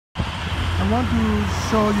I want to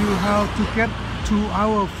show you how to get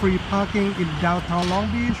 2-hour free parking in downtown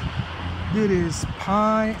Long Beach. This is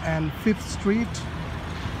Pine and 5th Street.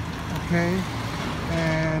 Okay,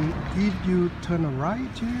 and if you turn right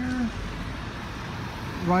here,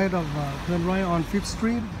 turn right on 5th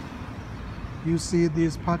Street, you see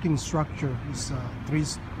this parking structure. It's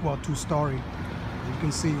 2-story. You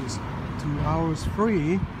can see it's 2 hours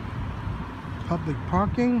free public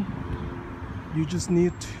parking. You just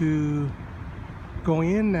need to go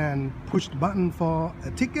in and push the button for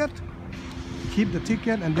a ticket, keep the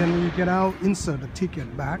ticket, and then when you get out, insert the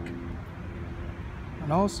ticket back.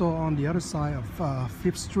 And also on the other side of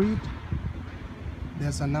 5th Street,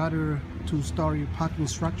 there's another 2-story parking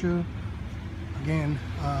structure. Again,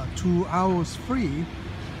 2 hours free,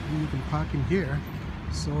 you can park in here.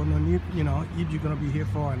 So no need, if you're gonna be here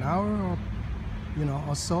for an hour or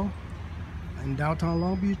or so in downtown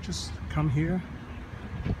Long Beach, just come here.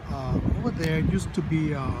 Over there used to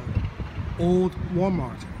be old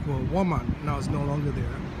Walmart. Well, Walmart now is no longer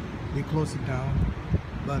there. They closed it down.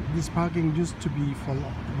 But this parking used to be for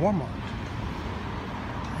Walmart.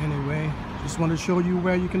 Anyway, just want to show you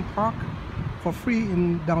where you can park for free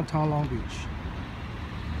in downtown Long Beach.